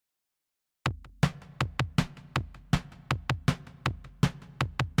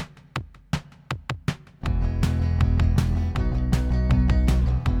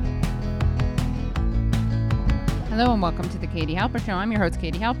Hello and welcome to the Katie Halper Show. I'm your host,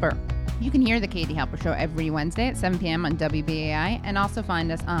 Katie Halper. You can hear the Katie Halper Show every Wednesday at 7 p.m. on WBAI and also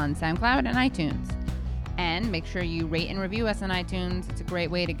find us on SoundCloud and iTunes. And make sure you rate and review us on iTunes. It's a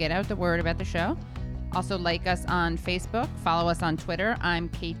great way to get out the word about the show. Also like us on Facebook. Follow us on Twitter. I'm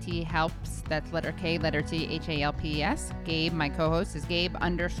KT Halps. That's letter K, letter T, Halps. Gabe, my co-host, is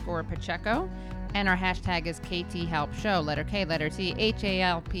Gabe_Pacheco. And our hashtag is KT Halp Show. Letter K, letter T,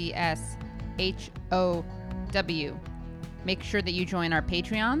 HALPSHOW. Make sure that you join our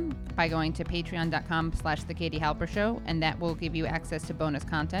Patreon by going to patreon.com/The Katie Halper Show, and that will give you access to bonus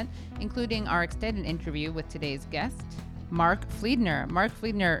content, including our extended interview with today's guest, Marc Fliedner. Marc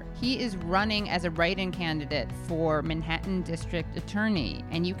Fliedner, he is running as a write-in candidate for Manhattan District Attorney,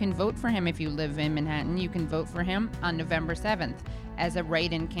 and you can vote for him if you live in Manhattan. You can vote for him on November 7th as a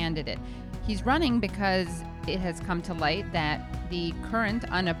write-in candidate. He's running because it has come to light that the current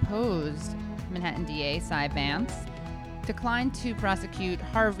unopposed Manhattan DA, Cy Vance, declined to prosecute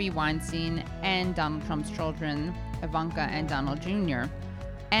Harvey Weinstein and Donald Trump's children, Ivanka and Donald Jr.,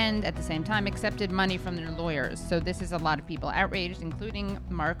 and at the same time accepted money from their lawyers. So this is a lot of people outraged, including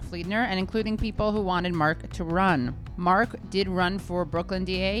Marc Fliedner and including people who wanted Marc to run. Marc did run for Brooklyn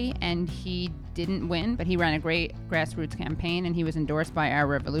DA and he didn't win, but he ran a great grassroots campaign and he was endorsed by Our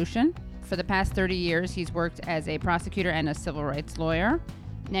Revolution. For the past 30 years, he's worked as a prosecutor and a civil rights lawyer.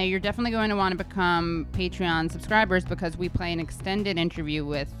 Now, you're definitely going to want to become Patreon subscribers because we play an extended interview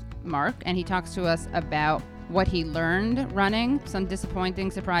with Marc, and he talks to us about what he learned running, some disappointing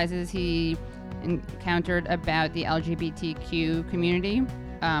surprises he encountered about the LGBTQ community,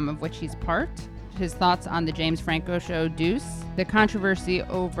 of which he's part, his thoughts on the James Franco show Deuce, the controversy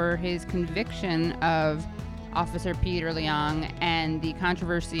over his conviction of Officer Peter Leong, and the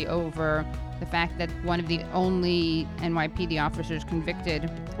controversy over the fact that one of the only NYPD officers convicted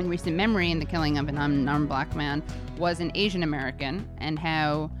in recent memory in the killing of an unarmed black man was an Asian American, and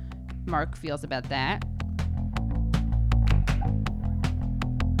how Marc feels about that.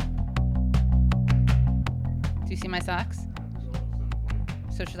 Do you see my socks?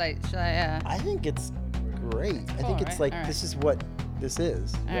 So should I I think it's great. Cool, I think it's right? like, this is what this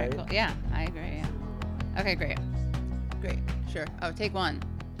is, All right, cool. Yeah, I agree, yeah. Okay, great. Great, sure. Oh, take one.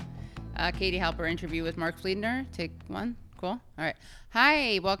 Katie Halper interview with Marc Fliedner. Take one. Cool. All right.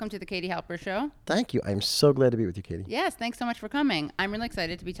 Hi, welcome to the Katie Halper Show. Thank you. I'm so glad to be with you, Katie. Yes, thanks so much for coming. I'm really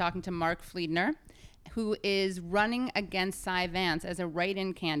excited to be talking to Marc Fliedner, who is running against Cy Vance as a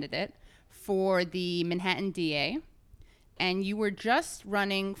write-in candidate for the Manhattan DA. And you were just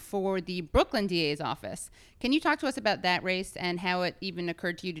running for the Brooklyn DA's office. Can you talk to us about that race and how it even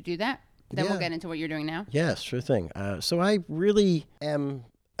occurred to you to do that? Then we'll get into what you're doing now. Yes, sure thing. So I really am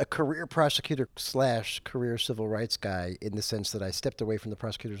a career prosecutor / career civil rights guy in the sense that I stepped away from the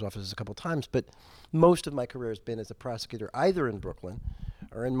prosecutor's office a couple times, but most of my career has been as a prosecutor either in Brooklyn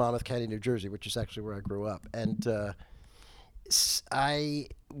or in Monmouth County, New Jersey, which is actually where I grew up. And I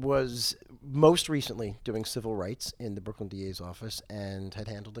was most recently doing civil rights in the Brooklyn DA's office and had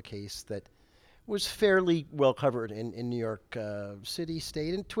handled a case that was fairly well covered in New York City,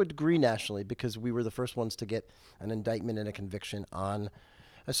 state, and to a degree nationally, because we were the first ones to get an indictment and a conviction on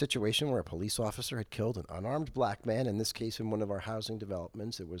a situation where a police officer had killed an unarmed black man, in this case in one of our housing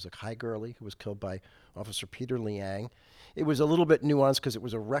developments. It was a Kai Gurley who was killed by Officer Peter Leong. It was a little bit nuanced because it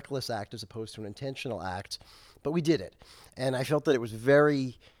was a reckless act as opposed to an intentional act, but we did it. And I felt that it was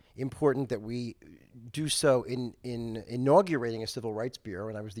very important that we do so in inaugurating a civil rights bureau,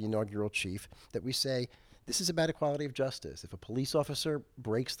 and I was the inaugural chief, that we say, this is about equality of justice. If a police officer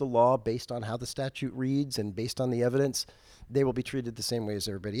breaks the law based on how the statute reads and based on the evidence, they will be treated the same way as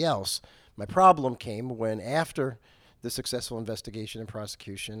everybody else. My problem came when, after the successful investigation and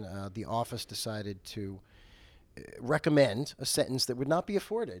prosecution, the office decided to recommend a sentence that would not be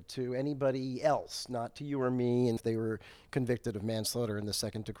afforded to anybody else, not to you or me, and they were convicted of manslaughter in the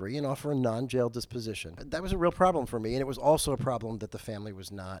second degree, and offer a non-jail disposition. That was a real problem for me, and it was also a problem that the family was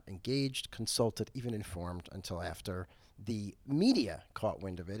not engaged, consulted, even informed until after the media caught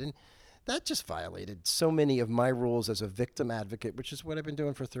wind of it. And that just violated so many of my rules as a victim advocate, which is what I've been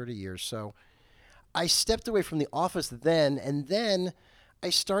doing for 30 years. So I stepped away from the office then, and then I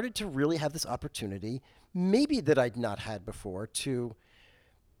started to really have this opportunity, maybe that I'd not had before, to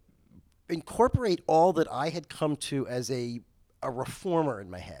incorporate all that I had come to as a reformer in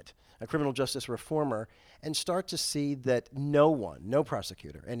my head, a criminal justice reformer, and start to see that no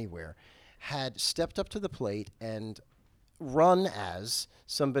prosecutor anywhere had stepped up to the plate and run as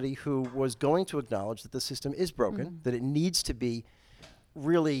somebody who was going to acknowledge that the system is broken, that it needs to be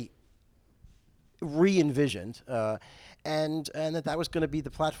really re-envisioned, and that was going to be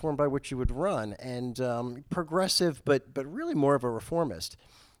the platform by which you would run, and progressive, but really more of a reformist.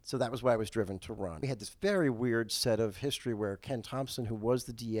 So that was why I was driven to run. We had this very weird set of history where Ken Thompson, who was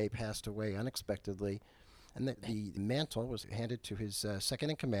the DA, passed away unexpectedly, and the mantle was handed to his second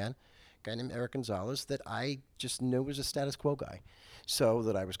in command, a guy named Eric Gonzalez, that I just knew was a status quo guy, so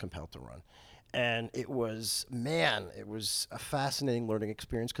that I was compelled to run. And it was a fascinating learning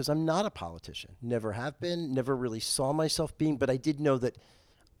experience because I'm not a politician. Never have been, never really saw myself being, but I did know that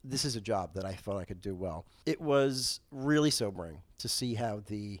this is a job that I thought I could do well. It was really sobering to see how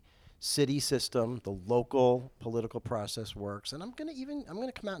the city system, the local political process works. And I'm going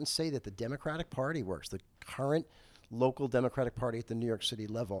to come out and say that the Democratic Party works. The current local Democratic Party at the New York City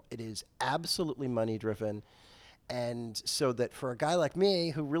level, it is absolutely money driven. And so that for a guy like me,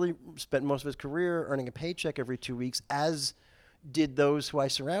 who really spent most of his career earning a paycheck every 2 weeks, as did those who I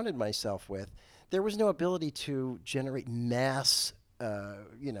surrounded myself with, there was no ability to generate mass,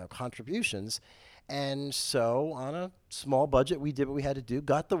 contributions. And so on a small budget, we did what we had to do,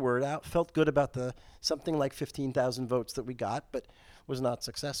 got the word out, felt good about the something like 15,000 votes that we got, but was not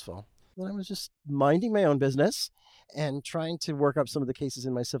successful. Then I was just minding my own business and trying to work up some of the cases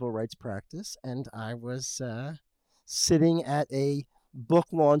in my civil rights practice. And I was sitting at a book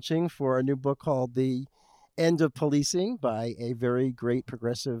launching for a new book called The End of Policing by a very great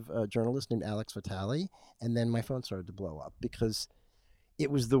progressive journalist named Alex Vitale. And then my phone started to blow up because it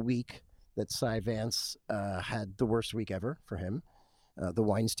was the week that Cy Vance had the worst week ever for him. The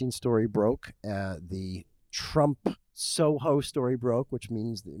Weinstein story broke. The Trump Soho story broke, which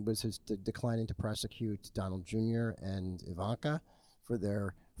means it was his declining to prosecute Donald Jr. and Ivanka for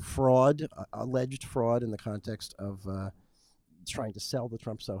their fraud, alleged fraud in the context of trying to sell the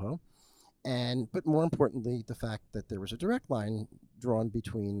Trump Soho. But more importantly, the fact that there was a direct line drawn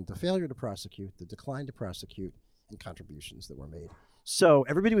between the failure to prosecute, the decline to prosecute, and contributions that were made. So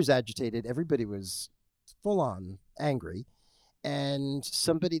everybody was agitated. Everybody was full on angry. And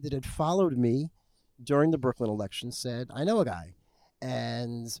somebody that had followed me during the Brooklyn election said, I know a guy.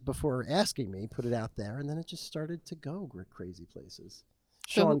 And before asking me, put it out there. And then it just started to go crazy places.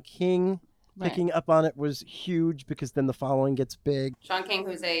 Sean King picking up on it was huge because then the following gets big. Sean King,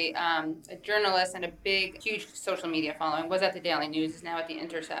 who's a journalist and a huge social media following, was at the Daily News, is now at The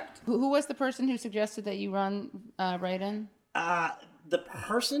Intercept. Who was the person who suggested that you run write-in? The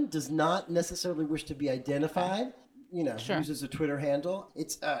person does not necessarily wish to be identified. Uses a Twitter handle.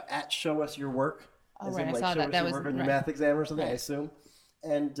 It's at Show Us Your Work. Oh, right, I saw that. That was work on your math exam or something, I assume.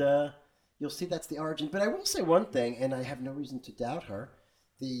 And you'll see that's the origin. But I will say one thing, and I have no reason to doubt her.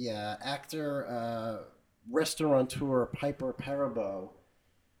 The actor, restaurateur Piper Perabo,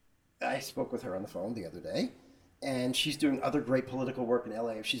 I spoke with her on the phone the other day, and she's doing other great political work in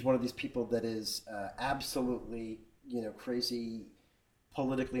LA. She's one of these people that is absolutely, crazy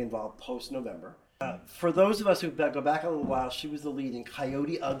politically involved post-November. For those of us who go back a little while, she was the lead in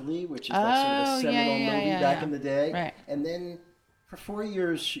Coyote Ugly, which is like sort of a seminal movie back in the day. Right. And then for 4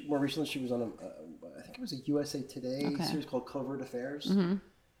 years, more recently, she was on I think it was a USA Today series called Covert Affairs. Mm-hmm.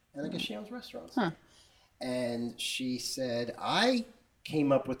 And I guess she owns restaurants. Huh. And she said, I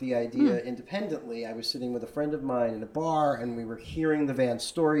came up with the idea independently. I was sitting with a friend of mine in a bar, and we were hearing the Vance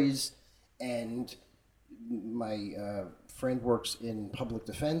stories. And my friend works in public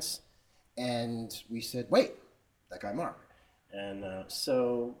defense. And we said, wait, that guy Mark. And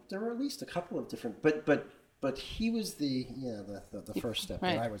so there were at least a couple of different, but he was the first step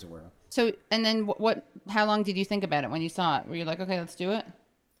that I was aware of. So, and then how long did you think about it when you saw it? Were you like, okay, let's do it?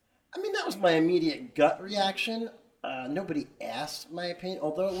 I mean, that was my immediate gut reaction. Nobody asked my opinion,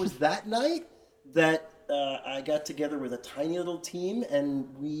 although it was that night that I got together with a tiny little team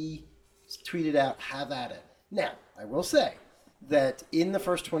and we tweeted out, have at it. Now, I will say that in the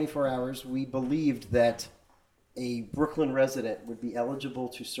first 24 hours, we believed that a Brooklyn resident would be eligible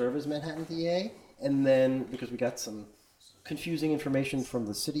to serve as Manhattan DA. And then, because we got some confusing information from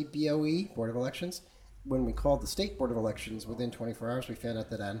the city BOE, Board of Elections, when we called the state Board of Elections within 24 hours, we found out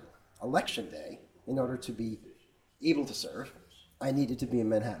that on election day, in order to be able to serve, I needed to be a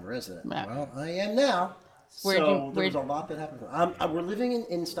Manhattan resident. Right. Well, I am now. So there was a lot that happened. We're living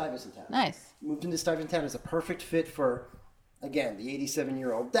in Stuyvesant Town. Nice. Moved into Stuyvesant Town as a perfect fit for, again, the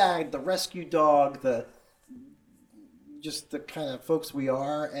 87-year-old dad, the rescue dog, just the kind of folks we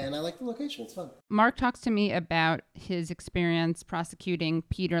are, and I like the location. It's fun. Mark talks to me about his experience prosecuting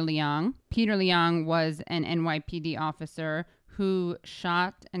Peter Leong. Peter Leong was an NYPD officer who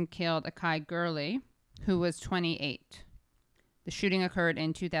shot and killed Akai Gurley, who was 28. The shooting occurred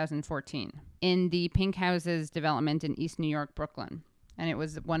in 2014 in the Pink Houses development in East New York, Brooklyn. And it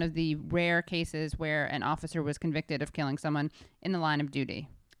was one of the rare cases where an officer was convicted of killing someone in the line of duty.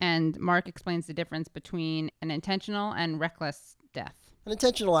 And Mark explains the difference between an intentional and reckless death. An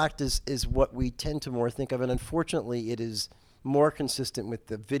intentional act is what we tend to more think of, and unfortunately it is more consistent with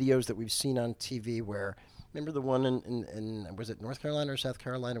the videos that we've seen on TV where, remember the one in was it North Carolina or South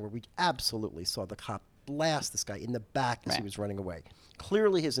Carolina, where we absolutely saw the cop blast this guy in the back as he was running away.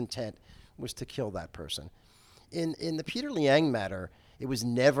 Clearly his intent was to kill that person. In the Peter Liang matter, it was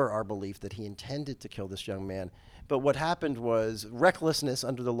never our belief that he intended to kill this young man. But what happened was recklessness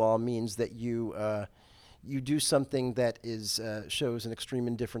under the law means that you do something that shows an extreme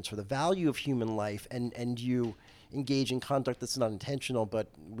indifference for the value of human life, and you engage in conduct that's not intentional, but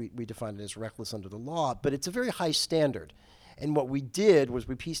we define it as reckless under the law. But it's a very high standard. And what we did was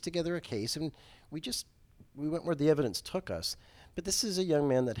we pieced together a case, and we went where the evidence took us. But this is a young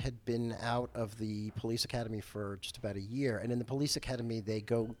man that had been out of the police academy for just about a year. And in the police academy, they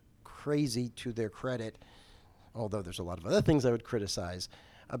go crazy, to their credit, although there's a lot of other things I would criticize,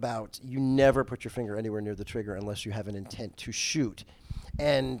 about you never put your finger anywhere near the trigger unless you have an intent to shoot.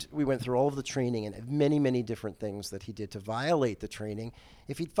 And we went through all of the training and many, many different things that he did to violate the training.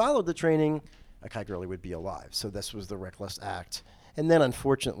 If he'd followed the training, Akai Gurley would be alive. So this was the reckless act. And then,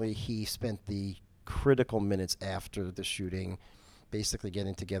 unfortunately, he spent the critical minutes after the shooting basically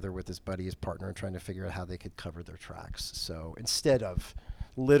getting together with his buddy, his partner, and trying to figure out how they could cover their tracks. So instead of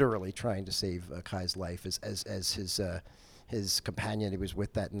literally trying to save Akai's life, as his companion he was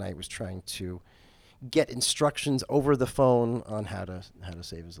with that night was trying to get instructions over the phone on how to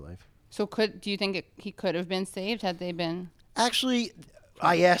save his life. So do you think he could have been saved had they been? Actually,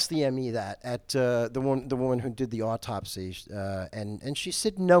 I asked the ME that at the woman who did the autopsy, and she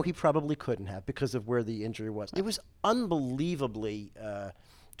said no, he probably couldn't have because of where the injury was. It was unbelievably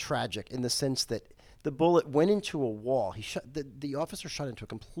tragic in the sense that the bullet went into a wall. The officer shot into a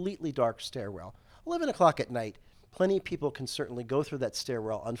completely dark stairwell. 11 o'clock at night. Plenty of people can certainly go through that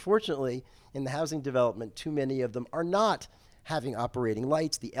stairwell. Unfortunately, in the housing development, too many of them are not having operating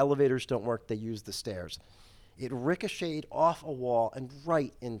lights. The elevators don't work. They use the stairs. It ricocheted off a wall and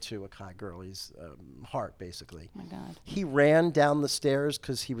right into Akai Gurley's heart, basically. Oh my God. He ran down the stairs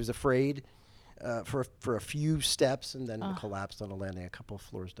because he was afraid for a few steps, and then collapsed on a landing a couple of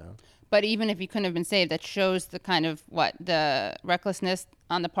floors down. But even if he couldn't have been saved, that shows the kind of the recklessness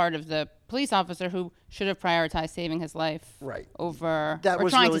on the part of the police officer who should have prioritized saving his life over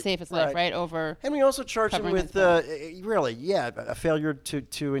trying to save his life, right? Over. And we also charged him with a failure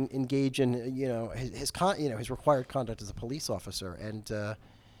to engage in his required conduct as a police officer, and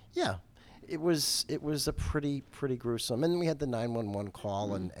it was a pretty gruesome. And we had the 911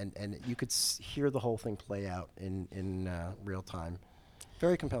 call, and you could hear the whole thing play out in real time.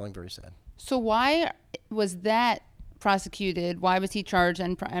 Very compelling, very sad. So why was that prosecuted? Why was he charged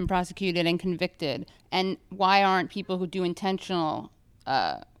and prosecuted and convicted? And why aren't people who do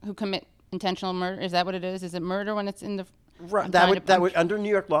who commit intentional murder? Is that what it is? Is it murder when it's in the right? That would under New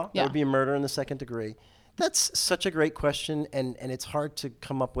York law, that would be a murder in the second degree. That's such a great question, and it's hard to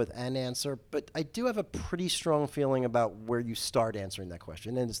come up with an answer. But I do have a pretty strong feeling about where you start answering that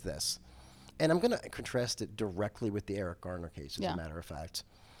question, and it's this. And I'm going to contrast it directly with the Eric Garner case, as a matter of fact.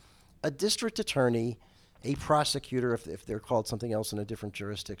 A district attorney, a prosecutor, if they're called something else in a different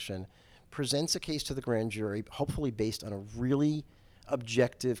jurisdiction, presents a case to the grand jury, hopefully based on a really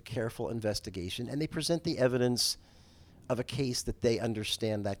objective, careful investigation, and they present the evidence of a case that they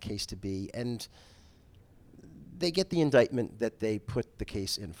understand that case to be, and they get the indictment that they put the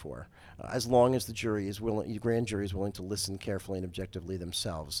case in for, as long as the grand jury is willing to listen carefully and objectively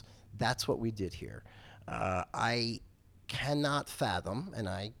themselves. That's what we did here. I cannot fathom,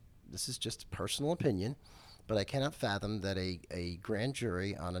 and this is just a personal opinion, but I cannot fathom that a grand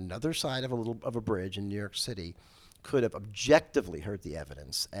jury on another side of a bridge in New York City could have objectively heard the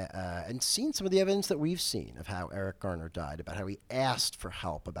evidence and seen some of the evidence that we've seen of how Eric Garner died, about how he asked for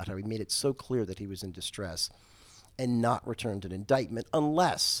help, about how he made it so clear that he was in distress, and not returned an indictment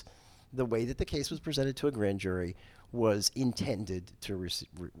unless the way that the case was presented to a grand jury was intended to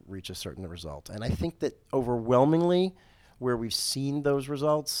reach a certain result. And I think that overwhelmingly, where we've seen those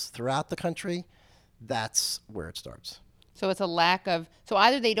results throughout the country, that's where it starts. So it's a lack of. So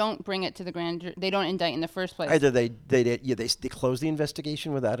either they don't bring it to the grand jury, they don't indict in the first place. Either they close the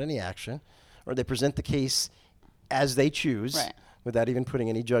investigation without any action, or they present the case as they choose, without even putting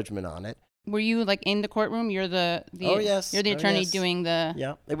any judgment on it. Were you in the courtroom? You're the yes. You're the attorney doing the.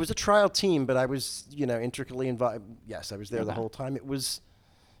 Yeah, it was a trial team, but I was intricately involved. Yes, I was there the whole time. It was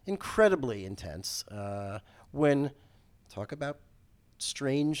incredibly intense. When talk about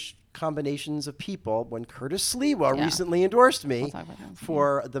strange combinations of people. When Curtis Sliwa Yeah. recently endorsed We'll me talk about that.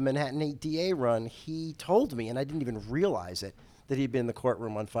 for the Manhattan 8 DA run, he told me, and I didn't even realize it, that he'd been in the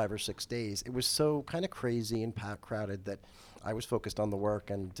courtroom on 5 or 6 days. It was so kind of crazy and crowded that I was focused on the work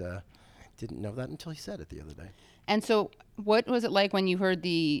and didn't know that until he said it the other day. And so, what was it like when you heard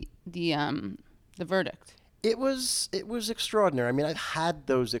the verdict? It was extraordinary. I mean, I've had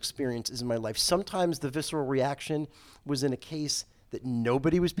those experiences in my life. Sometimes the visceral reaction was in a case that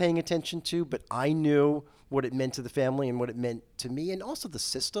nobody was paying attention to, but I knew what it meant to the family and what it meant to me and also the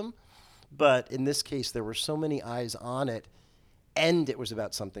system. But in this case, there were so many eyes on it, and it was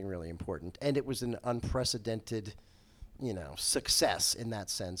about something really important. And it was an unprecedented, success in that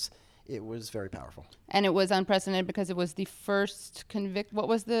sense. It was very powerful. And it was unprecedented because it was the first What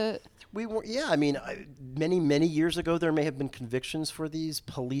was the? Many years ago, there may have been convictions for these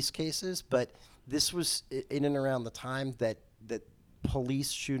police cases, but this was in and around the time that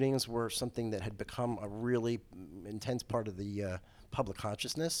police shootings were something that had become a really intense part of the public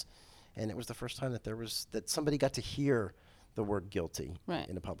consciousness, and it was the first time that somebody got to hear the word guilty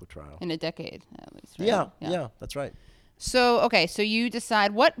in a public trial. In a decade, at least, right? Yeah, that's right. So, okay, so you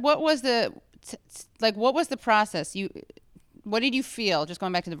decide, what was the, what was the process? What did you feel, just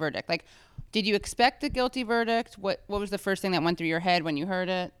going back to the verdict? Like, did you expect the guilty verdict? What was the first thing that went through your head when you heard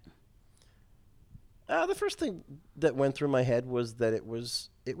it? The first thing that went through my head was that it was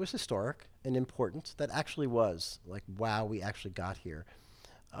historic and important. That actually was. Like, wow, we actually got here.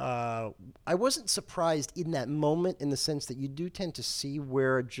 I wasn't surprised in that moment in the sense that you do tend to see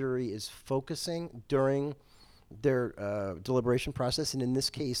where a jury is focusing during their deliberation process, and in this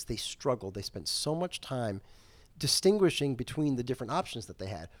case, they struggled. They spent so much time distinguishing between the different options that they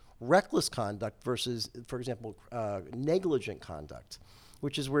had. Reckless conduct versus, for example, negligent conduct,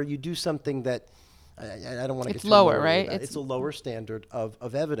 which is where you do something that, I don't want to get too lower, low, right? It's a lower standard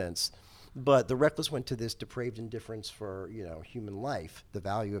of evidence. But the reckless went to this depraved indifference for, human life, the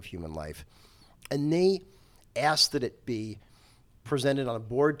value of human life. And they asked that it be presented on a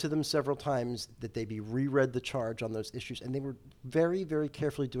board to them several times, that they be reread the charge on those issues. And they were very, very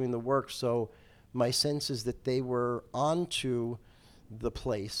carefully doing the work. So my sense is that they were onto the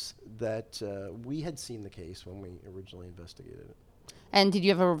place that we had seen the case when we originally investigated it. And did you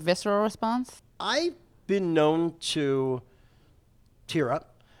have a visceral response? I've been known to tear up.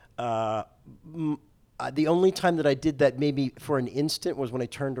 The only time that I did that maybe for an instant was when I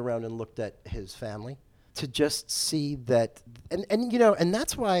turned around and looked at his family, to just see that, and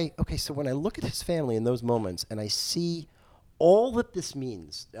that's why, okay, so when I look at his family in those moments and I see all that this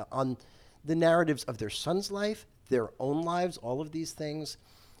means on the narratives of their son's life, their own lives, all of these things,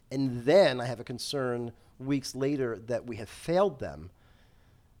 and then I have a concern weeks later that we have failed them,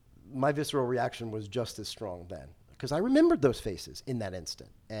 my visceral reaction was just as strong then. Because I remembered those faces in that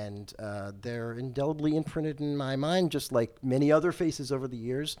instant. And they're indelibly imprinted in my mind, just like many other faces over the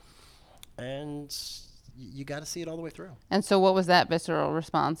years. And you got to see it all the way through. And so what was that visceral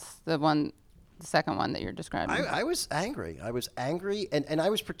response, the second one that you're describing? I was angry. I was angry. And I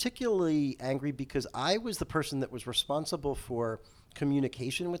was particularly angry because I was the person that was responsible for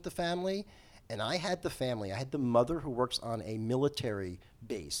communication with the family. And I had the mother who works on a military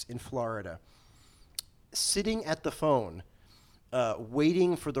base in Florida, sitting at the phone,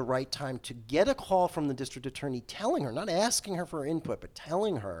 waiting for the right time to get a call from the district attorney telling her, not asking her for her input, but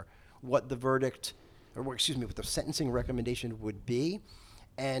telling her what the verdict, what the sentencing recommendation would be.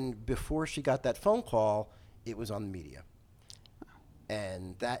 And before she got that phone call, it was on the media.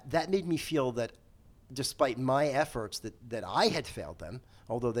 And that made me feel that despite my efforts that I had failed them,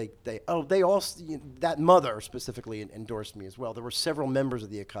 although they all, that mother specifically endorsed me as well. There were several members of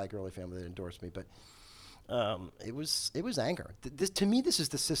the Akai Gurley family that endorsed me, but it was anger. To me, this is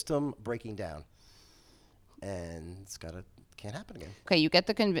the system breaking down, and can't happen again. Okay, you get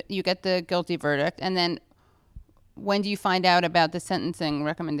the guilty verdict, and then when do you find out about the sentencing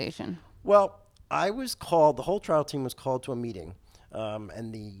recommendation? Well, I was called. The whole trial team was called to a meeting,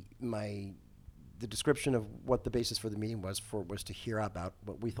 and the description of what the basis for the meeting was to hear about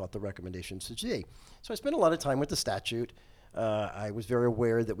what we thought the recommendations should be. So I spent a lot of time with the statute. I was very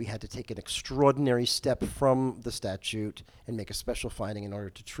aware that we had to take an extraordinary step from the statute and make a special finding in order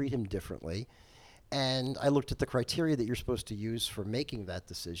to treat him differently. And I looked at the criteria that you're supposed to use for making that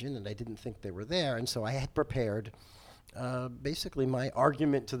decision, and I didn't think they were there. And so I had prepared basically my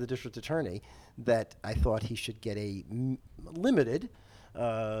argument to the district attorney that I thought he should get a limited,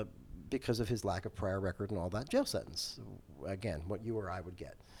 because of his lack of prior record and all that, jail sentence. Again, what you or I would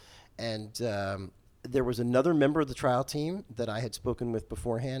get. And there was another member of the trial team that I had spoken with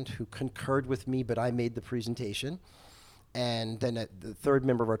beforehand who concurred with me, but I made the presentation. And then the third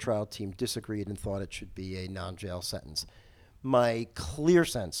member of our trial team disagreed and thought it should be a non-jail sentence. My clear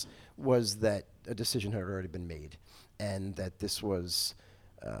sense was that a decision had already been made and that this was,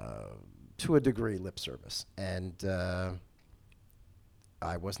 to a degree, lip service. And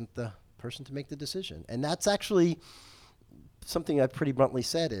I wasn't the person to make the decision. And that's actually something I've pretty bluntly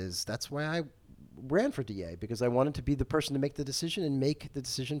said is that's why I ran for DA, because I wanted to be the person to make the decision and make the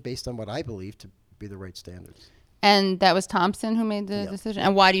decision based on what I believe to be the right standards. And that was Thompson who made the decision?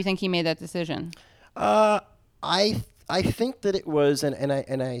 And why do you think he made that decision? I think that it was, and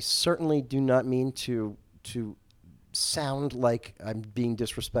I certainly do not mean to sound like I'm being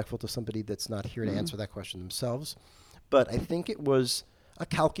disrespectful to somebody that's not here to answer that question themselves, but I think it was a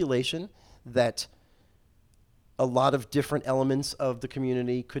calculation that a lot of different elements of the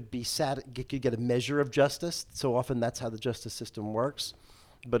community could get a measure of justice. So often that's how the justice system works.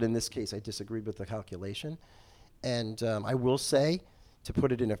 But in this case, I disagreed with the calculation. And I will say, to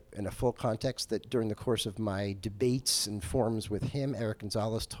put it in a full context, that during the course of my debates and forums with him, Eric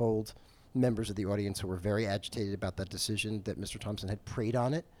Gonzalez told members of the audience who were very agitated about that decision that Mr. Thompson had prayed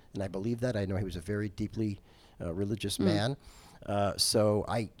on it. And I believe that. I know he was a very deeply religious man. So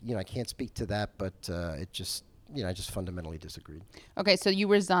I can't speak to that, but I just fundamentally disagreed. Okay, so you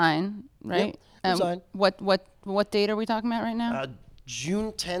resign, right? Yep, resign. What date are we talking about right now?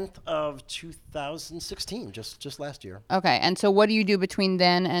 June 10th of 2016, just last year. Okay, and so what do you do between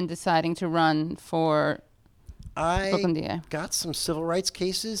then and deciding to run for Brooklyn DA? I got some civil rights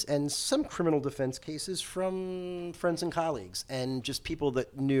cases and some criminal defense cases from friends and colleagues and just people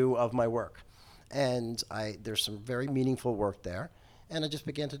that knew of my work. And there's some very meaningful work there, and I just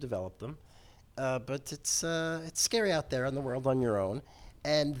began to develop them. But it's scary out there in the world on your own.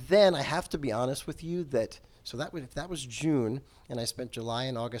 And then I have to be honest with you that if that was June, and I spent July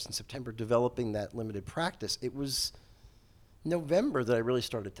and August and September developing that limited practice, it was November that I really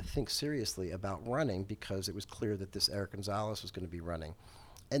started to think seriously about running, because it was clear that this Eric Gonzalez was going to be running.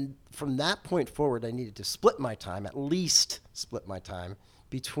 And from that point forward, I needed to at least split my time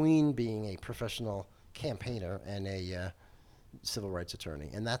between being a professional campaigner and a civil rights attorney.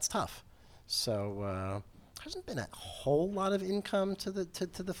 And that's tough. So hasn't been a whole lot of income to the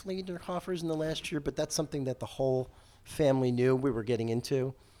Fliedner coffers in the last year, but that's something that the whole family knew we were getting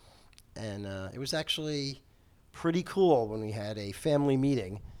into. And it was actually pretty cool when we had a family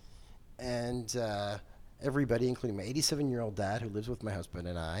meeting, and everybody, including my 87-year-old dad who lives with my husband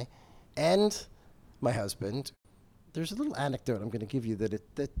and I, and my husband. There's a little anecdote I'm going to give you that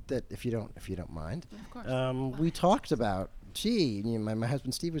if you don't mind. Of course. We talked about, my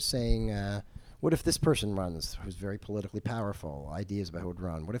husband Steve was saying, what if this person runs, who's very politically powerful, ideas about who would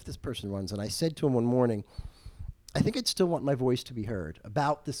run? What if this person runs? And I said to him one morning, I think I'd still want my voice to be heard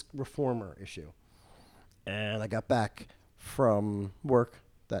about this reformer issue. And I got back from work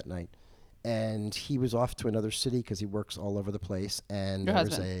that night, and he was off to another city because he works all over the place. And Your there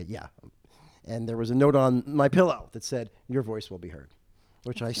husband? And there was a note on my pillow that said, "Your voice will be heard,"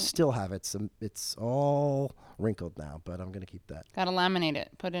 which I still have. It's all wrinkled now, but I'm going to keep that. Got to laminate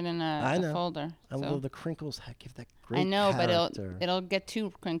it. Put it in a folder. I love the crinkles. Give that great I know, character. but it'll get too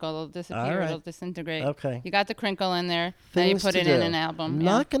crinkled. It'll disappear. All right. It'll disintegrate. Okay. You got the crinkle in there. Things now you put to it do. in an album. I'm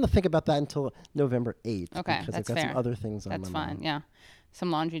not going to think about that until November 8th. Okay, because that's I've got fair. some other things on That's my fine. mind. Yeah, some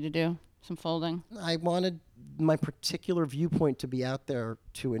laundry to do, some folding. I wanted my particular viewpoint to be out there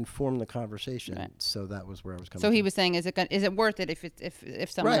to inform the conversation. Right. So that was where I was coming So from. he was saying, is it worth it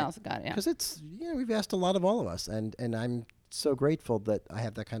if someone else got it? Yeah. Because it's we've asked a lot of all of us, and I'm so grateful that I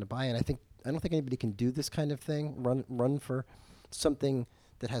have that kind of buy-in. I don't think anybody can do this kind of thing. Run for something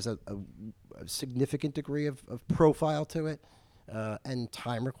that has a significant degree of profile to it, and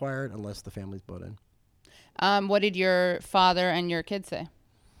time required, unless the family's bought in. What did your father and your kids say?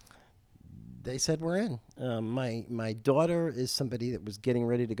 They said we're in. My daughter is somebody that was getting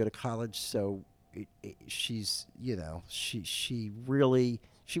ready to go to college, so she's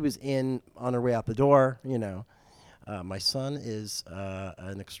she was in on her way out the door. My son is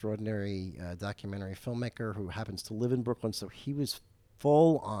an extraordinary documentary filmmaker who happens to live in Brooklyn, so he was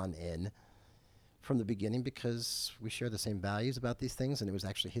full on in from the beginning because we share the same values about these things, and it was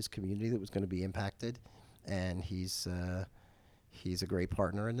actually his community that was going to be impacted, and he's a great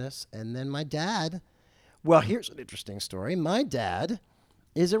partner in this. And then my dad, well, here's an interesting story. My dad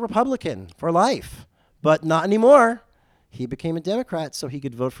is a Republican for life, but not anymore. He became a Democrat so he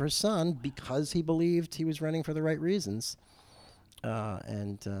could vote for his son because he believed he was running for the right reasons.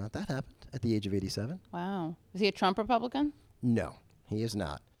 And that happened at the age of 87. Wow. Is he a Trump Republican? No, he is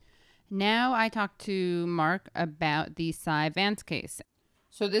not. Now I talked to Marc about the Cy Vance case.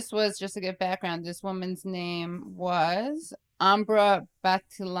 So this was, just to get background, this woman's name was Ambra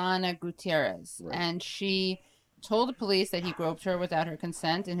Batilana Gutierrez. Right. And she told the police that he groped her without her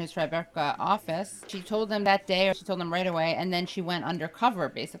consent in his Tribeca office. She told them that day, or she told them right away, and then she went undercover,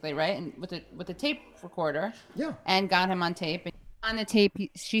 basically, right? And with a tape recorder. Yeah. And got him on tape. On the tape,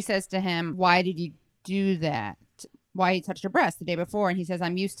 she says to him, "Why did you do that? Why he touched her breast the day before?" And he says,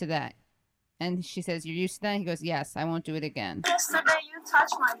 "I'm used to that." And she says, "You're used to that?" He goes, "Yes, I won't do it again." Yesterday you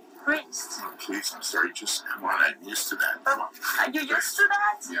touched my wrist. Oh, please, I'm sorry. Just come on. I'm used to that. But are you used to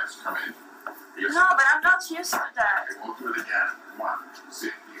that? Yes, come in. No, but I'm not used to that. I won't do it again. Come on.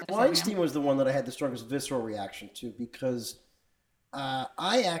 Sit here. Weinstein was the one that I had the strongest visceral reaction to because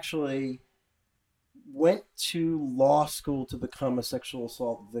I actually went to law school to become a sexual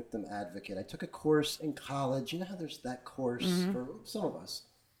assault victim advocate. I took a course in college. You know how there's that course for some of us.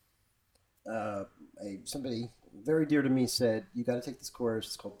 Somebody very dear to me said, "You got to take this course.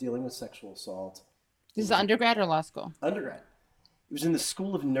 It's called Dealing with Sexual Assault." This is undergrad or law school? Undergrad. It was in the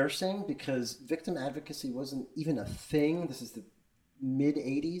School of Nursing because victim advocacy wasn't even a thing. This is the mid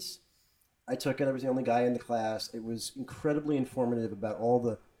 80s. I took it. I was the only guy in the class. It was incredibly informative about all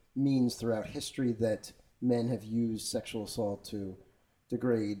the means throughout history that men have used sexual assault to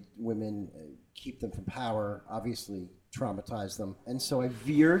degrade women, keep them from power, obviously traumatize them. And so I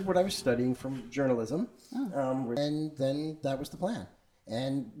veered what I was studying from journalism, and then that was the plan.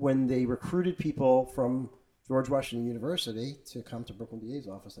 And when they recruited people from George Washington University to come to Brooklyn DA's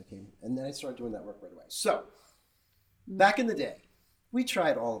office, I came, and then I started doing that work right away. So, back in the day, we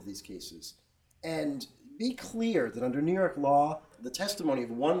tried all of these cases. And be clear that under New York law, the testimony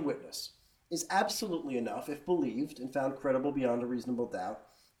of one witness is absolutely enough, if believed and found credible beyond a reasonable doubt,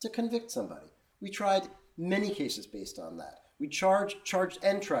 to convict somebody. We tried many cases based on that. We charged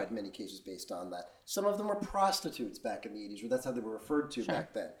and tried many cases based on that. Some of them were prostitutes back in the 80s, or that's how they were referred to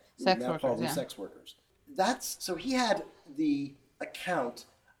back then. Sex now workers, call them yeah. sex workers. So he had the account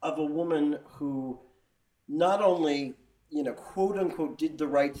of a woman who not only, quote unquote, did the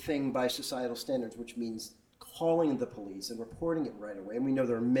right thing by societal standards, which means calling the police and reporting it right away. And we know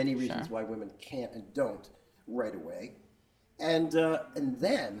there are many reasons why women can't and don't right away. And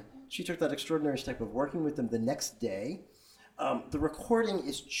then she took that extraordinary step of working with them the next day. The recording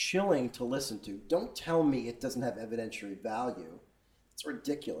is chilling to listen to. Don't tell me it doesn't have evidentiary value. It's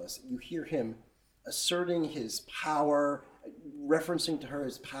ridiculous. You hear him asserting his power, referencing to her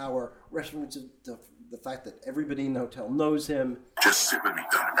his power, referencing to the fact that everybody in the hotel knows him. Just sit with me.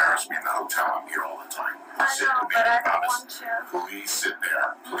 Don't embarrass me in the hotel. I'm here all the time. I Sit know, with me. but I don't promise. want to. Please sit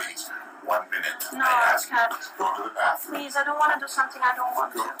there. Please. 1 minute. No, I ask I can't. you. Go to the bathroom. Please, I don't want to do something I don't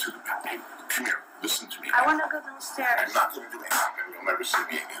want Go to. to the bathroom. Come here. Listen to me. I want to go I'm downstairs. not going to do anything. You'll never see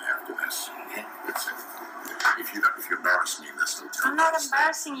me again after this. Okay? That's it. If you embarrass me in this hotel, I'm not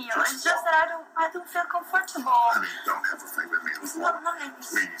embarrassing you. It's just that I don't feel comfortable. Honey, don't have a fight with me on the It's phone. not nice.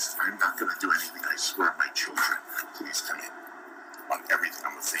 Please, I'm not going to do anything. I swear, my children. Please come in. On everything,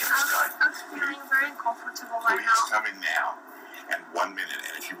 I'm a famous guy. I'm feeling very uncomfortable right Please now. come in now. And 1 minute.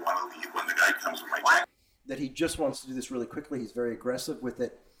 And if you want to leave, when the guy comes with my What? That he just wants to do this really quickly. He's very aggressive with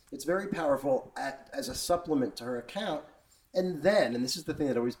it. It's very powerful as a supplement to her account. And then, and this is the thing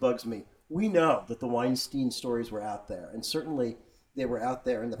that always bugs me, we know that the Weinstein stories were out there. And certainly they were out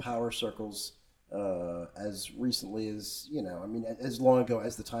there in the power circles as recently as, as long ago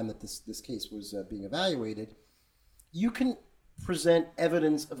as the time that this case was being evaluated. You can present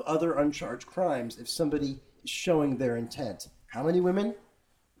evidence of other uncharged crimes if somebody is showing their intent. How many women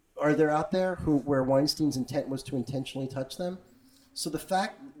are there out there where Weinstein's intent was to intentionally touch them? So the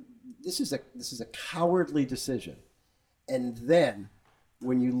fact this is a cowardly decision. And then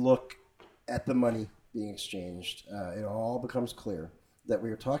when you look at the money being exchanged, it all becomes clear that we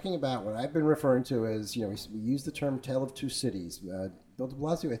are talking about what I've been referring to as, we use the term tale of two cities. Bill de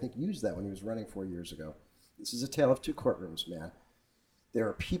Blasio, I think, used that when he was running 4 years ago. This is a tale of two courtrooms, man. There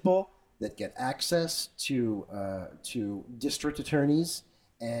are people that get access to district attorneys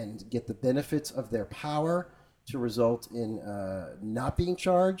and get the benefits of their power to result in not being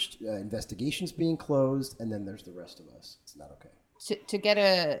charged, investigations being closed, and then there's the rest of us. It's not okay. To get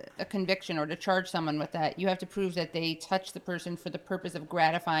a conviction or to charge someone with that, you have to prove that they touched the person for the purpose of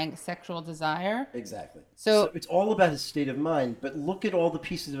gratifying sexual desire. Exactly. So it's all about his state of mind, but look at all the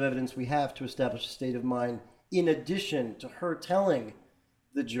pieces of evidence we have to establish a state of mind, in addition to her telling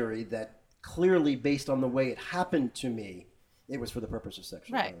the jury that clearly, based on the way it happened to me, it was for the purpose of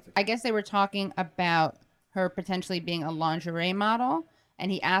sexual gratification. I guess they were talking about her potentially being a lingerie model,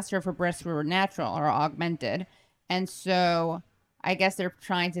 and he asked her if her breasts were natural or augmented. And so I guess they're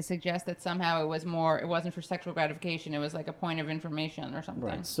trying to suggest that somehow it wasn't for sexual gratification. It was like a point of information or something.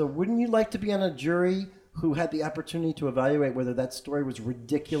 Right. So wouldn't you like to be on a jury who had the opportunity to evaluate whether that story was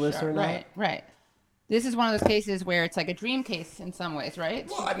ridiculous Sure, or not? right, right. This is one of those cases where it's like a dream case in some ways, right?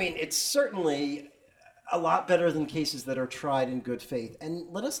 Well, I mean, it's certainly a lot better than cases that are tried in good faith. And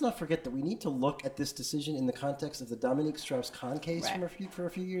let us not forget that we need to look at this decision in the context of the Dominique Strauss-Kahn case Right. from a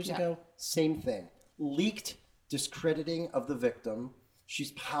few years ago. Same thing. Leaked discrediting of the victim.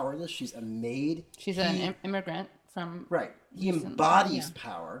 She's powerless. She's a maid. She's an immigrant from Right. He embodies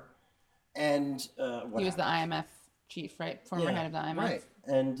power. And he was the IMF chief, right? Former head of the IMF. Right.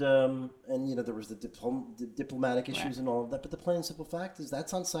 And there was the diplomatic issues and all of that. But the plain and simple fact is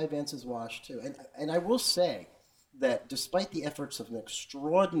that's on Cy Vance's watch too. And I will say that despite the efforts of an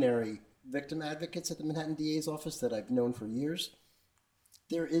extraordinary victim advocates at the Manhattan DA's office that I've known for years,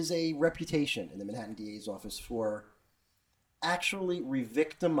 there is a reputation in the Manhattan DA's office for actually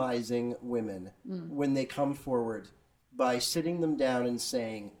re-victimizing women when they come forward by sitting them down and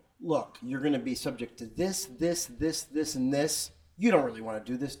saying, look, you're going to be subject to this, and this. You don't really want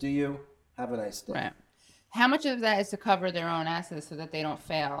to do this, do you? Have a nice day. Right. How much of that is to cover their own asses so that they don't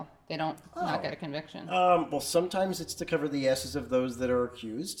fail? They don't not get a conviction? Well, sometimes it's to cover the asses of those that are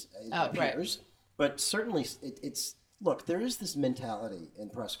accused, it appears. Right. But certainly it's look, there is this mentality in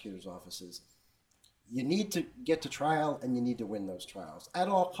prosecutors' offices. You need to get to trial and you need to win those trials at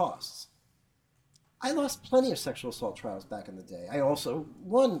all costs. I lost plenty of sexual assault trials back in the day. I also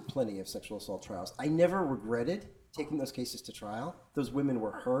won plenty of sexual assault trials. I never regretted taking those cases to trial. Those women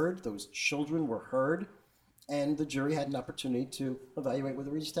were heard, those children were heard, and the jury had an opportunity to evaluate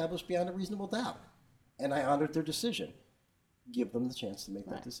whether we established beyond a reasonable doubt. And I honored their decision. Give them the chance to make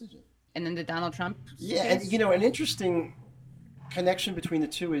that decision. And then the Donald Trump case? And an interesting connection between the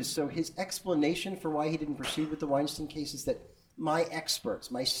two is, so his explanation for why he didn't proceed with the Weinstein case is that my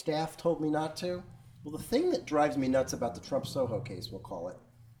experts, my staff told me not to. Well, the thing that drives me nuts about the Trump Soho case, we'll call it,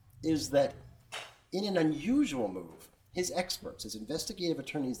 is that in an unusual move, his experts, his investigative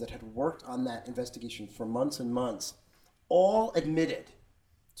attorneys that had worked on that investigation for months and months, all admitted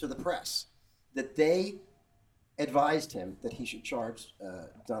to the press that they advised him that he should charge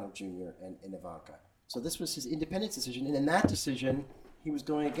Donald Jr. and Ivanka. So this was his independent decision, and in that decision, he was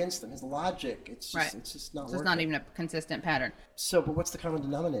going against them. His logic, it's just not working. It's not even a consistent pattern. So, but what's the common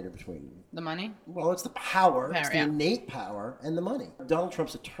denominator between them? The money? Well, it's the power. It's the innate power and the money. Donald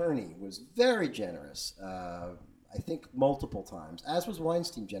Trump's attorney was very generous, I think multiple times, as was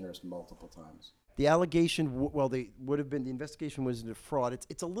Weinstein generous multiple times. The allegation, the investigation was a fraud.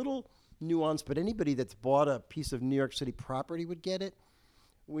 It's a little nuanced, but anybody that's bought a piece of New York City property would get it.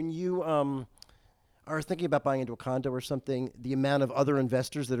 When you are thinking about buying into a condo or something, the amount of other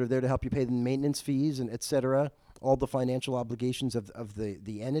investors that are there to help you pay the maintenance fees and et cetera, all the financial obligations of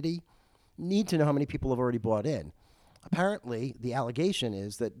the entity, need to know how many people have already bought in. Apparently, the allegation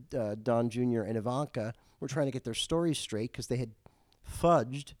is that Don Jr. and Ivanka were trying to get their stories straight because they had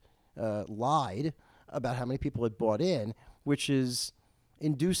fudged, lied about how many people had bought in, which is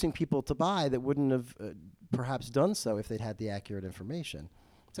inducing people to buy that wouldn't have perhaps done so if they'd had the accurate information.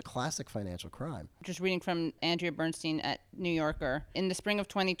 It's a classic financial crime. Just reading from Andrea Bernstein at New Yorker. In the spring of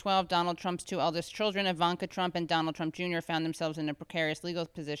 2012, Donald Trump's two eldest children, Ivanka Trump and Donald Trump Jr., found themselves in a precarious legal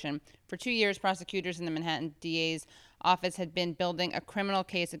position. For 2 years, prosecutors in the Manhattan DA's office had been building a criminal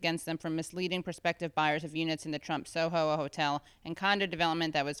case against them for misleading prospective buyers of units in the Trump Soho, a hotel and condo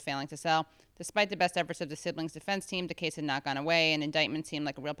development that was failing to sell. Despite the best efforts of the siblings' defense team, the case had not gone away, and indictment seemed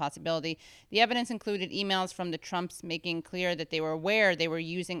like a real possibility. The evidence included emails from the Trumps making clear that they were aware they were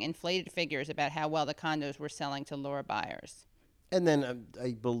using inflated figures about how well the condos were selling to lure buyers. And then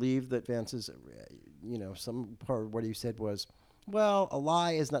I believe that Vance's, some part of what he said was, well, a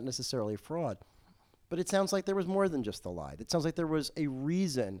lie is not necessarily a fraud. But it sounds like there was more than just the lie. It sounds like there was a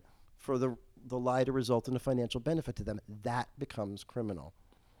reason for the lie to result in a financial benefit to them. That becomes criminal.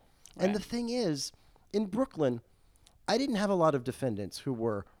 Right. And the thing is, in Brooklyn, I didn't have a lot of defendants who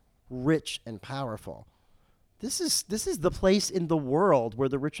were rich and powerful. This is the place in the world where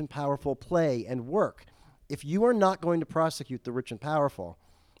the rich and powerful play and work. If you are not going to prosecute the rich and powerful,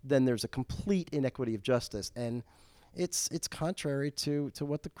 then there's a complete inequity of justice, and it's contrary to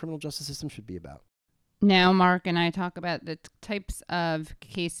what the criminal justice system should be about. Now, Mark and I talk about the types of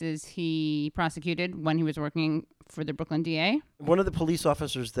cases he prosecuted when he was working for the Brooklyn DA. One of the police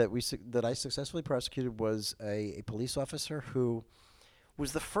officers that I successfully prosecuted was a police officer who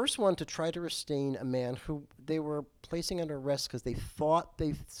was the first one to try to restrain a man who they were placing under arrest because they thought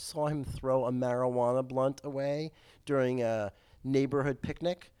they saw him throw a marijuana blunt away during a neighborhood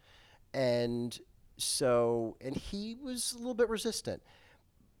picnic. And So, and he was a little bit resistant.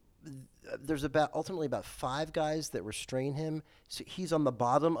 There's ultimately about 5 guys that restrain him. So he's on the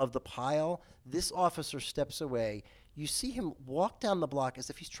bottom of the pile. This officer steps away. You see him walk down the block as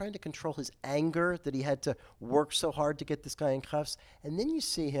if he's trying to control his anger that he had to work so hard to get this guy in cuffs. And then you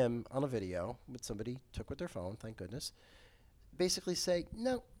see him on a video that somebody took with their phone, thank goodness, basically say,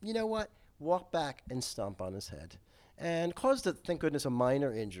 no, you know what? Walk back and stomp on his head. And caused, thank goodness, a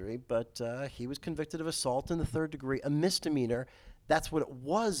minor injury, but he was convicted of assault in the 3rd degree, a misdemeanor. That's what it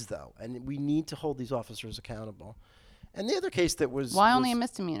was, though, and we need to hold these officers accountable. And the other case that was... Why only a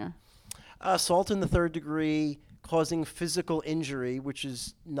misdemeanor? Assault in the 3rd degree, causing physical injury, which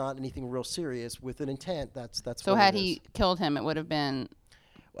is not anything real serious, with an intent, that's so had he killed him, it would have been...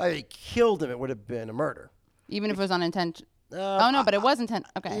 Well, if he killed him, it would have been a murder. Even if it was unintentional? Oh, no, but it was intent.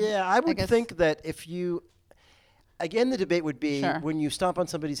 Okay. Yeah, I would think that if you... Again, the debate would be, Sure. when you stomp on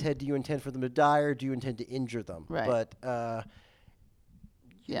somebody's head, do you intend for them to die or do you intend to injure them? Right. But,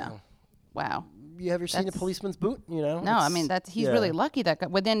 Yeah. know, Wow. you ever seen a policeman's boot? You know? No, I mean, he's really lucky that guy.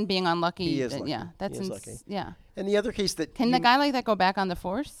 Within being unlucky. He is lucky. Yeah, that's He is lucky. Yeah. And the other case that... Can the guy like that go back on the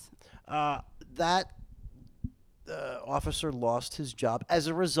force? That officer lost his job as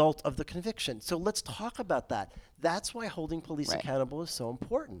a result of the conviction. So let's talk about that. That's why holding police accountable is so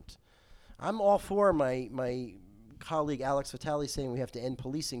important. I'm all for my colleague Alex Vitale saying we have to end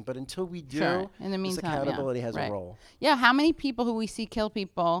policing, but until we do, in the meantime, this accountability has a role. Yeah, how many people who we see kill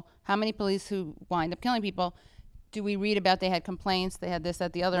people, how many police who wind up killing people, do we read about they had complaints, they had this,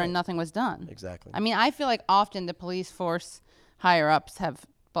 that, the other, and nothing was done? Exactly. I mean, I feel like often the police force higher-ups have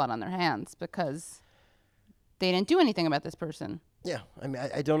blood on their hands because they didn't do anything about this person. Yeah, I mean,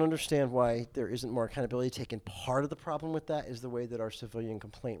 I don't understand why there isn't more accountability taken. Part of the problem with that is the way that our Civilian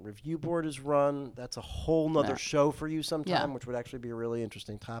Complaint Review Board is run. That's a whole nother show for you sometime, which would actually be a really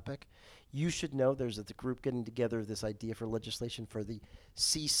interesting topic. You should know there's a group getting together this idea for legislation for the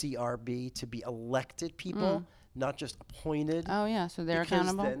CCRB to be elected people, not just appointed. Oh, yeah, so they're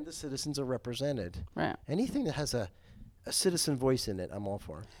accountable? Because then the citizens are represented. Right. Anything that has a citizen voice in it, I'm all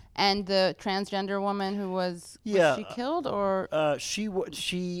for. And the transgender woman who was she killed or?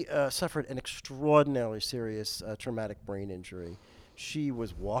 She suffered an extraordinarily serious traumatic brain injury. She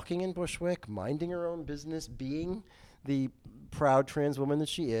was walking in Bushwick, minding her own business, being the proud trans woman that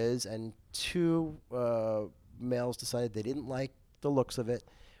she is, and 2 males decided they didn't like the looks of it.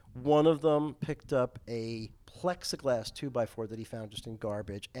 One of them picked up a plexiglass 2x4 that he found just in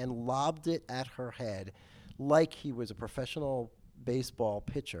garbage and lobbed it at her head like he was a professional baseball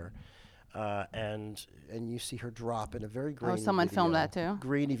pitcher, and you see her drop in a very grainy video. Oh, someone filmed that too?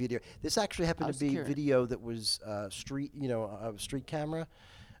 Grainy video. This actually happened to be video that was street camera,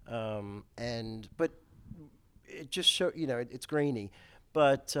 but it just showed, it's grainy,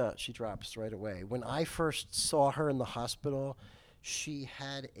 but she drops right away. When I first saw her in the hospital, she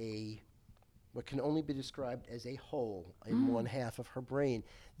had what can only be described as a hole in one half of her brain.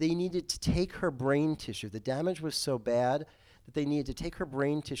 They needed to take her brain tissue. The damage was so bad that they needed to take her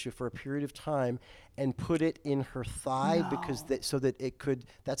brain tissue for a period of time and put it in her thigh because so that it could,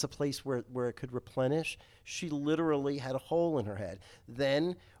 that's a place where it could replenish. She literally had a hole in her head.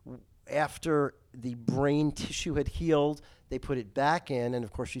 Then after the brain tissue had healed, they put it back in, and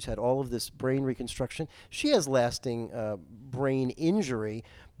of course she's had all of this brain reconstruction. She has lasting brain injury,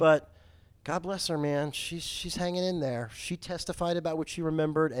 but God bless her, man. She's hanging in there. She testified about what she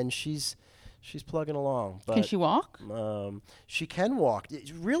remembered, and she's plugging along. But, can she walk? She can walk.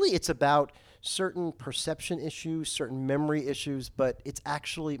 It's about certain perception issues, certain memory issues, but it's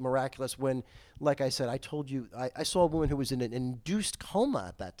actually miraculous when, like I said, I told you, I saw a woman who was in an induced coma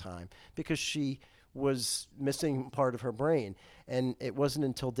at that time because she was missing part of her brain. And it wasn't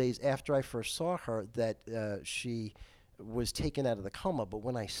until days after I first saw her that she was taken out of the coma. But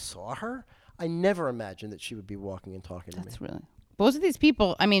when I saw her, I never imagined that she would be walking and talking to me. That's really... Both of these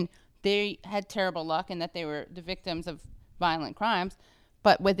people, I mean, they had terrible luck in that they were the victims of violent crimes.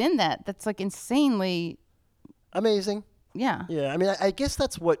 But within that, that's like insanely... amazing. Yeah. Yeah, I mean, I guess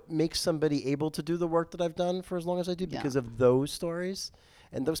that's what makes somebody able to do the work that I've done for as long as I do, because of those stories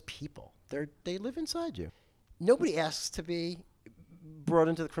and those people. They live inside you. Nobody asks to be brought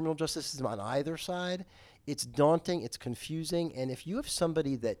into the criminal justice system on either side. It's daunting, it's confusing, and if you have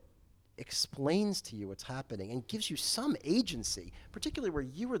somebody that explains to you what's happening and gives you some agency, particularly where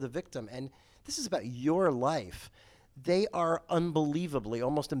you were the victim, and this is about your life, they are unbelievably,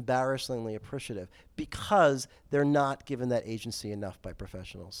 almost embarrassingly appreciative because they're not given that agency enough by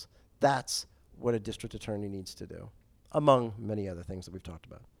professionals. That's what a district attorney needs to do, among many other things that we've talked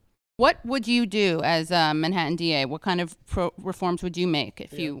about. What would you do as a Manhattan DA? What kind of reforms would you make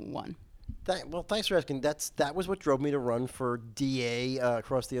if you won? Well, thanks for asking. That was what drove me to run for DA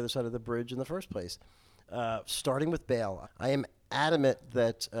across the other side of the bridge in the first place. Starting with bail, I am adamant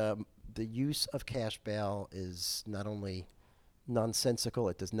that the use of cash bail is not only nonsensical.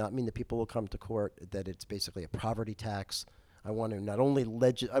 It does not mean that people will come to court. That it's basically a poverty tax. I want to not only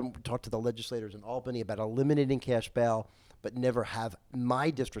talk to the legislators in Albany about eliminating cash bail, but never have my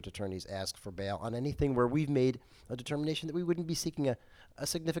district attorneys ask for bail on anything where we've made a determination that we wouldn't be seeking a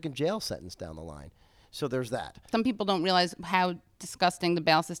significant jail sentence down the line. So there's that. Some people don't realize how disgusting the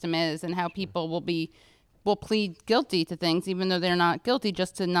bail system is and how people will plead guilty to things even though they're not guilty,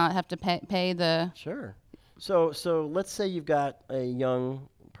 just to not have to pay the... Sure. So let's say you've got a young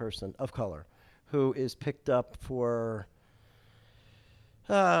person of color who is picked up for,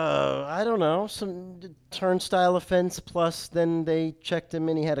 I don't know, some turnstile offense, plus then they checked him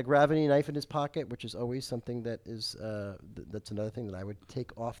and he had a gravity knife in his pocket, which is always something that is, that's another thing that I would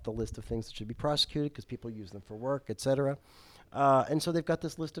take off the list of things that should be prosecuted because people use them for work, etc. And so they've got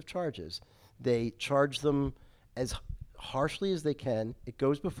this list of charges. They charge them as harshly as they can. It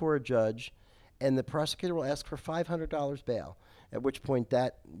goes before a judge, and the prosecutor will ask for $500 bail, at which point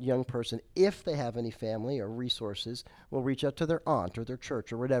that young person, if they have any family or resources, will reach out to their aunt or their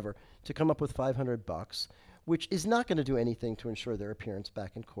church or whatever to come up with $500, which is not going to do anything to ensure their appearance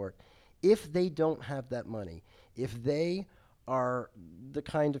back in court. If they don't have that money, if they are the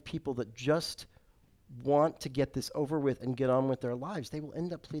kind of people that just want to get this over with and get on with their lives, they will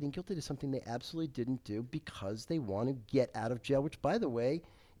end up pleading guilty to something they absolutely didn't do because they want to get out of jail, which, by the way,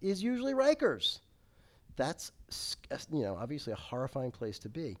 is usually Rikers. That's, obviously a horrifying place to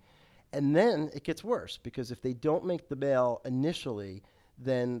be. And then it gets worse, because if they don't make the bail initially,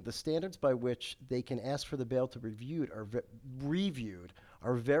 then the standards by which they can ask for the bail to be reviewed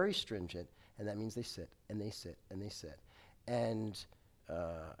are very stringent, and that means they sit and they sit and they sit. And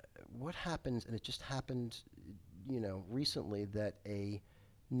what happens, and it just happened, recently, that a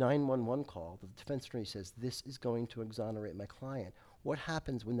 911 call, the defense attorney says, this is going to exonerate my client. What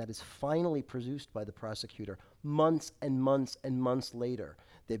happens when that is finally produced by the prosecutor months and months and months later?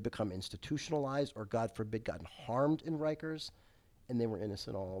 They've become institutionalized or, God forbid, gotten harmed in Rikers, and they were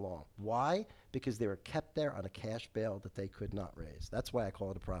innocent all along. Why? Because they were kept there on a cash bail that they could not raise. That's why I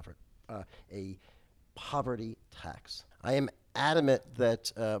call it a poverty tax. I am adamant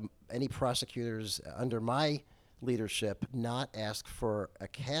that any prosecutors under my leadership not ask for a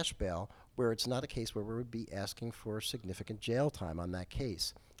cash bail where it's not a case where we would be asking for significant jail time on that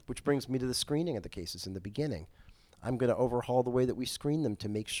case, which brings me to the screening of the cases in the beginning. I'm going to overhaul the way that we screen them to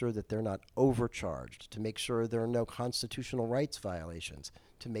make sure that they're not overcharged, to make sure there are no constitutional rights violations,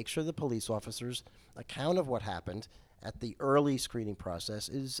 to make sure the police officers' account of what happened at the early screening process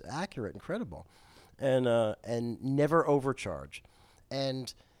is accurate and credible, and never overcharge.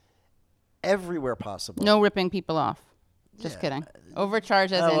 And everywhere possible. No ripping people off. Just kidding.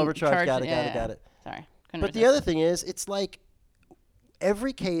 Overcharge as in overcharge. Charge, Got it. Sorry. But the other thing is, it's like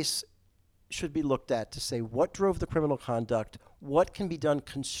every case should be looked at to say what drove the criminal conduct, what can be done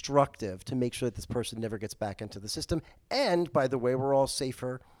constructive to make sure that this person never gets back into the system. And, by the way, we're all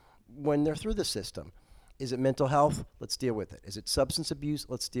safer when they're through the system. Is it mental health? Let's deal with it. Is it substance abuse?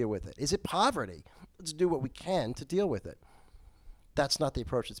 Let's deal with it. Is it poverty? Let's do what we can to deal with it. That's not the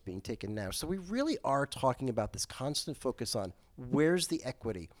approach that's being taken now. So we really are talking about this constant focus on where's the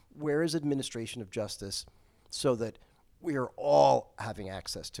equity, where is administration of justice, so that we are all having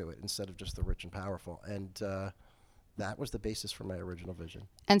access to it instead of just the rich and powerful. And that was the basis for my original vision.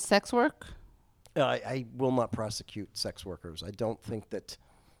 And sex work? I will not prosecute sex workers. I don't think that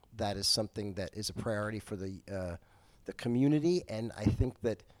that is something that is a priority for the community, and I think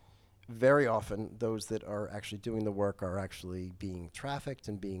that very often those that are actually doing the work are actually being trafficked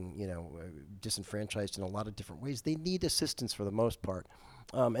and being, disenfranchised in a lot of different ways. They need assistance for the most part.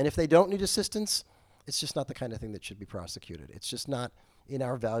 And if they don't need assistance, it's just not the kind of thing that should be prosecuted. It's just not in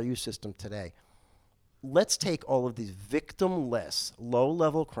our value system today. Let's take all of these victimless,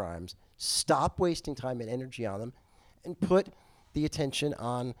 low-level crimes, stop wasting time and energy on them, and put the attention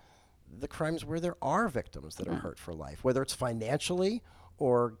on the crimes where there are victims that are hurt for life, whether it's financially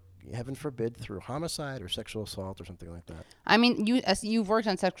or, heaven forbid, through homicide or sexual assault or something like that. I mean, you've worked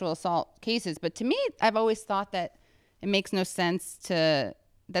on sexual assault cases, but to me, I've always thought that it makes no sense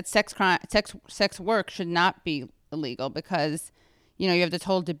that sex work should not be illegal, because you have this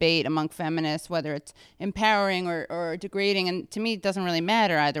whole debate among feminists whether it's empowering or degrading, and to me, it doesn't really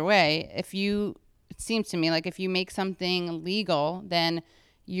matter either way. It seems to me like if you make something legal, then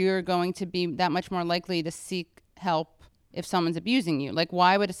you're going to be that much more likely to seek help if someone's abusing you. Like,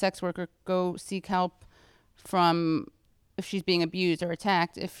 why would a sex worker go seek help if she's being abused or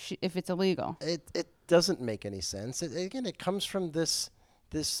attacked if it's illegal. It doesn't make any sense. Again, it comes from this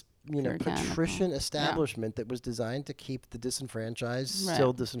Puritanical. patrician establishment that was designed to keep the disenfranchised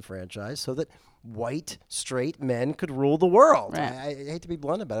still disenfranchised, so that white straight men could rule the world. Right. I hate to be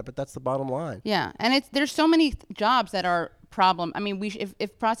blunt about it, but that's the bottom line. Yeah, and there's so many jobs that are problem. I mean,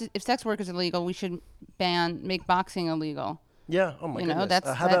 if sex work is illegal, we should make boxing illegal. Yeah. Oh my goodness.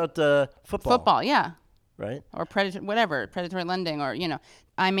 That's how about football? Football, yeah. Right. Or predatory lending, or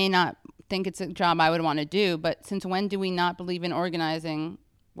I may not think it's a job I would want to do, but since when do we not believe in organizing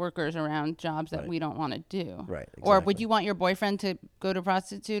workers around jobs that we don't want to do? Right. Exactly. Or would you want your boyfriend to go to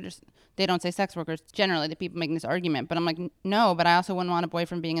prostitute? Or they don't say sex workers. Generally, the people making this argument, but I'm like, no. But I also wouldn't want a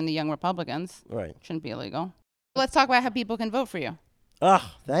boyfriend being in the Young Republicans. Right. Shouldn't be illegal. Let's talk about how people can vote for you.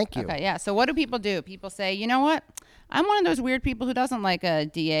 Oh, thank you. Okay, yeah. So what do people do? People say, you know what? I'm one of those weird people who doesn't like a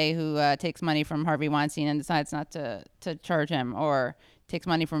DA who takes money from Harvey Weinstein and decides not to charge him, or takes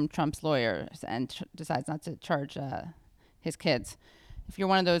money from Trump's lawyers and decides not to charge his kids. If you're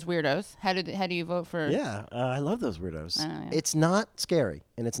one of those weirdos, how do you vote for? Yeah, I love those weirdos. Yeah. It's not scary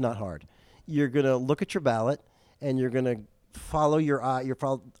and it's not hard. You're gonna look at your ballot and you're gonna follow your eye. Your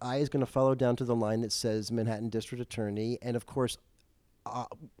eye is gonna follow down to the line that says Manhattan District Attorney, and of course,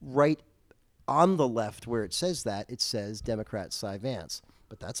 right on the left where it says that, it says Democrat Cy Vance.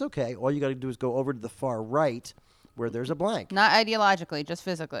 But that's okay. All you got to do is go over to the far right where there's a blank. Not ideologically, just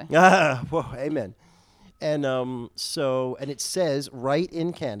physically. Whoa, amen. And and it says write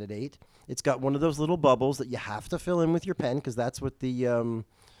in candidate. It's got one of those little bubbles that you have to fill in with your pen, because that's what the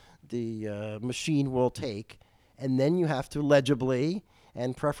machine will take. And then you have to legibly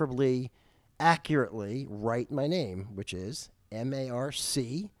and preferably accurately write my name, which is MARC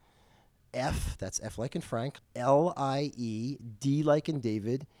F, that's F like in Frank, LIE, D like in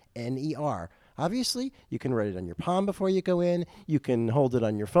David, NER. Obviously, you can write it on your palm before you go in. You can hold it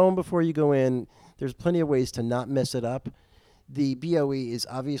on your phone before you go in. There's plenty of ways to not mess it up. The BOE is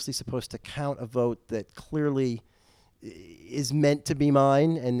obviously supposed to count a vote that clearly is meant to be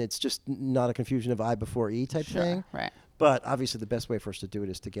mine, and it's just not a confusion of I before E type thing. Right. But obviously the best way for us to do it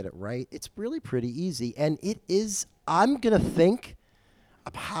is to get it right. It's really pretty easy, and it is, I'm going to think,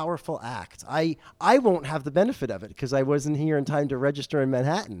 a powerful act. I won't have the benefit of it because I wasn't here in time to register in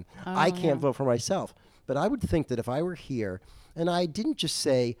Manhattan. I can't vote for myself. But I would think that if I were here and I didn't just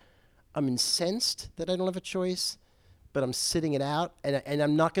say, I'm incensed that I don't have a choice, but I'm sitting it out and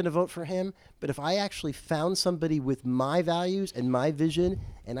I'm not going to vote for him. But if I actually found somebody with my values and my vision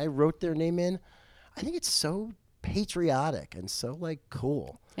and I wrote their name in, I think it's so patriotic and so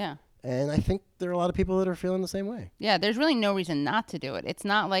cool. Yeah. And I think there are a lot of people that are feeling the same way. Yeah, there's really no reason not to do it. It's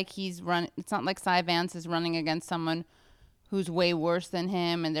not like it's not like Cy Vance is running against someone who's way worse than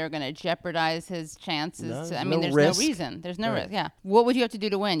him and they're going to jeopardize his chances. There's no reason. There's no risk. Yeah. What would you have to do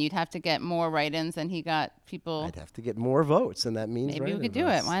to win? You'd have to get more write-ins than he got people. I'd have to get more votes, and that means maybe we could votes. do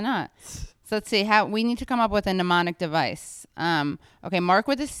it. Why not? So let's see how we need to come up with a mnemonic device. Okay, Mark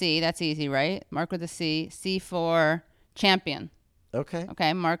with a C. That's easy, right? Mark with a C. C for champion.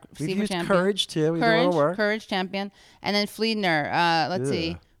 Okay, Mark. We've C for used champion. courage too. Courage, champion, and then Fliedner. Let's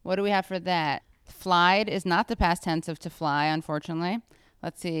see. What do we have for that? Flied is not the past tense of to fly, unfortunately.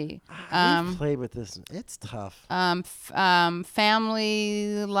 Let's see. We've played with this. It's tough.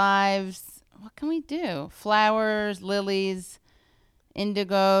 Family lives. What can we do? Flowers, lilies,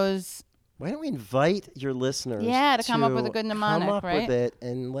 indigos. Why don't we invite your listeners? To come up with a good mnemonic, come up right? with it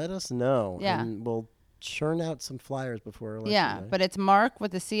and let us know. Yeah. And we'll churn out some flyers before election day. But it's Mark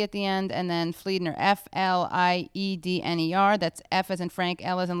with a C at the end, and then Fliedner, Fliedner. That's F as in Frank,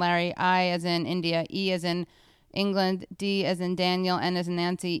 L as in Larry, I as in India, E as in England, D as in Daniel, N as in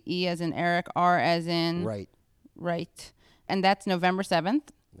Nancy, E as in Eric, R as in right. And that's November 7th.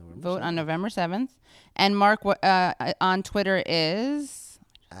 Vote on November 7th. And Mark on Twitter is?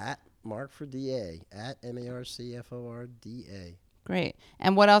 At Mark for DA, at MARCFORDA. Great.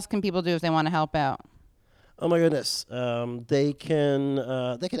 And what else can people do if they want to help out? Oh my goodness! They can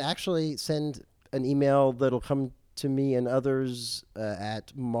actually send an email that'll come to me and others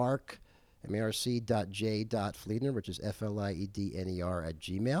at marc.j.fliedner, which is FLIEDNER at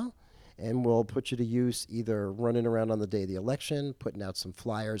Gmail, and we'll put you to use either running around on the day of the election, putting out some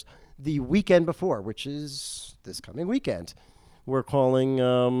flyers the weekend before, which is this coming weekend. We're calling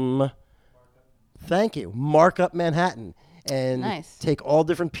thank you, Markup Manhattan. And take all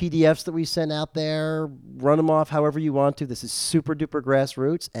different PDFs that we send out there, run them off however you want to. This is super duper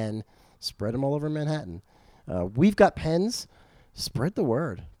grassroots, and spread them all over Manhattan. We've got pens. Spread the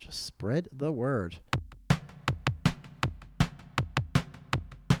word. Just spread the word.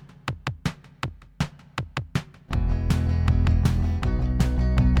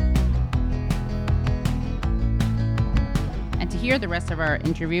 hear the rest of our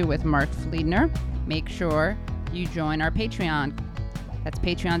interview with Marc Fliedner, make sure you join our Patreon. That's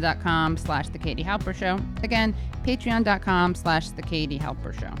patreon.com/The Katie Halper Show. Again, patreon.com/The Katie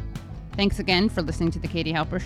Halper Show. Thanks again for listening to The Katie Halper Show.